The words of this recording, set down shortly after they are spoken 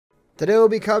Today we'll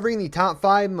be covering the top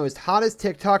 5 most hottest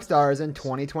TikTok stars in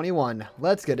 2021.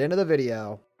 Let's get into the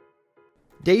video.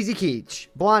 Daisy Keech.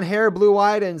 Blonde hair,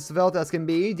 blue-eyed, and svelte as can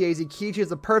be, Daisy Keech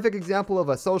is a perfect example of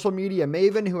a social media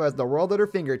maven who has the world at her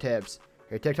fingertips.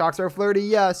 Her TikToks are flirty,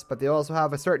 yes, but they also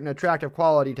have a certain attractive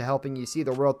quality to helping you see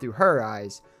the world through her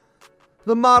eyes.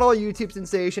 The model, YouTube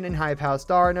sensation, and hype house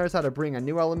star knows how to bring a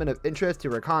new element of interest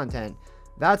to her content.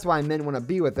 That's why men want to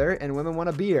be with her and women want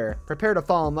to be her. Prepare to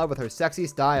fall in love with her sexy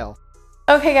style.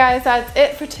 Okay guys, that's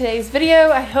it for today's video.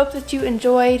 I hope that you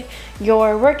enjoyed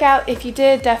your workout. If you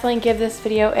did, definitely give this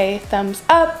video a thumbs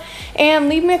up and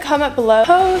leave me a comment below.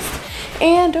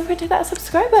 And don't forget to hit that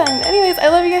subscribe button. Anyways, I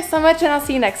love you guys so much and I'll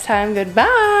see you next time.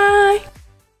 Goodbye.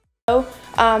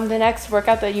 The next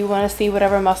workout that you want to see,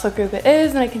 whatever muscle group it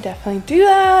is, and I can definitely do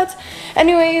that.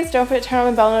 Anyways, don't forget to turn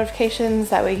on my bell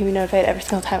notifications. That way you can be notified every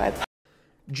single time I post.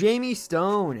 Jamie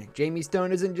Stone. Jamie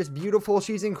Stone isn't just beautiful,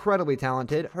 she's incredibly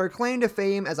talented. Her claim to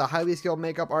fame as a highly skilled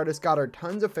makeup artist got her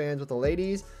tons of fans with the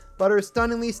ladies, but her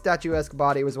stunningly statuesque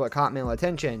body was what caught male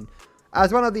attention.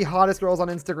 As one of the hottest girls on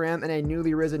Instagram and a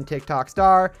newly risen TikTok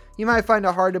star, you might find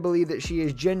it hard to believe that she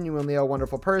is genuinely a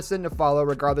wonderful person to follow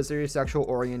regardless of your sexual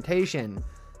orientation.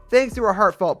 Thanks to her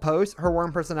heartfelt posts, her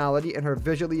warm personality, and her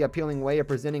visually appealing way of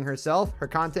presenting herself, her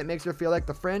content makes her feel like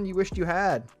the friend you wished you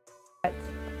had.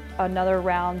 Another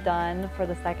round done for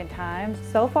the second time.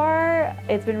 So far,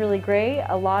 it's been really great.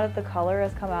 A lot of the color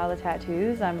has come out of the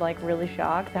tattoos. I'm like really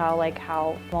shocked how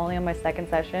I'm only on my second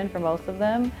session for most of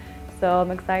them. So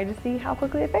I'm excited to see how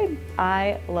quickly it fades.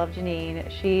 I love Janine.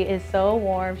 She is so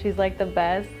warm. She's like the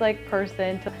best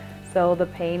person. So the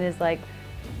pain is like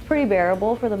pretty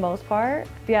bearable for the most part.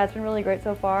 Yeah, it's been really great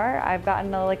so far. I've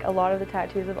gotten a lot of the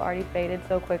tattoos have already faded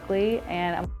so quickly,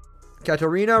 and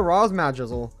Katarina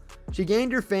Rosmajizel. She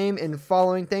gained her fame and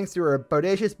following thanks to her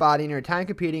bodacious body and her time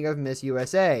competing of Miss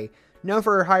USA. Known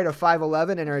for her height of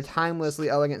 5'11" and her timelessly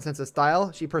elegant sense of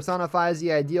style, she personifies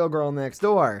the ideal girl next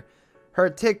door. Her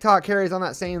TikTok carries on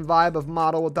that same vibe of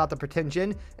model without the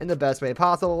pretension in the best way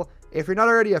possible. If you're not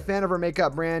already a fan of her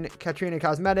makeup brand, Katrina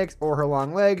Cosmetics, or her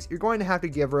long legs, you're going to have to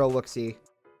give her a look-see.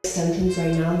 Extensions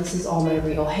right now, this is all my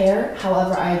real hair.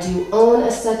 However, I do own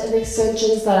a set of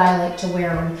extensions that I like to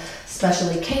wear on special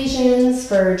occasions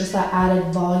for just that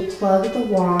added volume. Plug the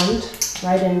wand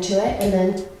right into it and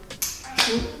then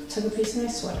took a piece of my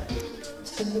sweater.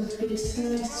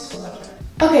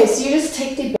 Okay, so you just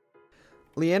take the...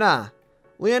 Liana.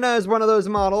 Liana is one of those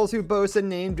models who boasts a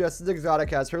name just as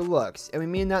exotic as her looks, and we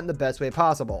mean that in the best way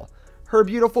possible. Her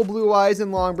beautiful blue eyes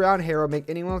and long brown hair will make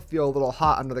anyone feel a little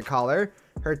hot under the collar.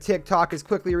 Her TikTok is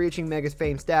quickly reaching mega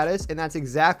fame status, and that's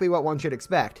exactly what one should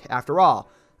expect. After all,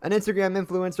 an Instagram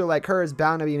influencer like her is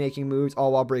bound to be making moves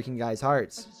all while breaking guys'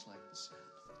 hearts.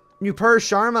 Nupur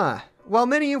Sharma. While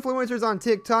many influencers on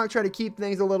TikTok try to keep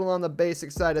things a little on the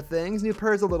basic side of things,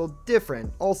 Nupur is a little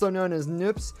different. Also known as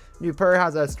Noops, Nupur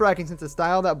has a striking sense of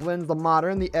style that blends the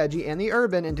modern, the edgy, and the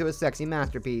urban into a sexy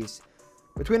masterpiece.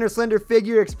 Between her slender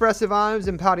figure, expressive eyes,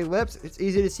 and pouty lips, it's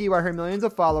easy to see why her millions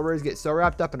of followers get so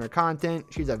wrapped up in her content.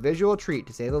 She's a visual treat,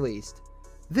 to say the least.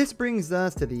 This brings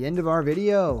us to the end of our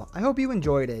video. I hope you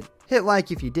enjoyed it. Hit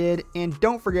like if you did, and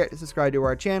don't forget to subscribe to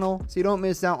our channel so you don't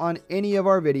miss out on any of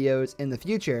our videos in the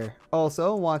future.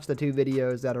 Also, watch the 2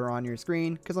 videos that are on your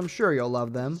screen, because I'm sure you'll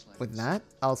love them. With that,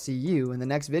 I'll see you in the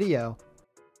next video.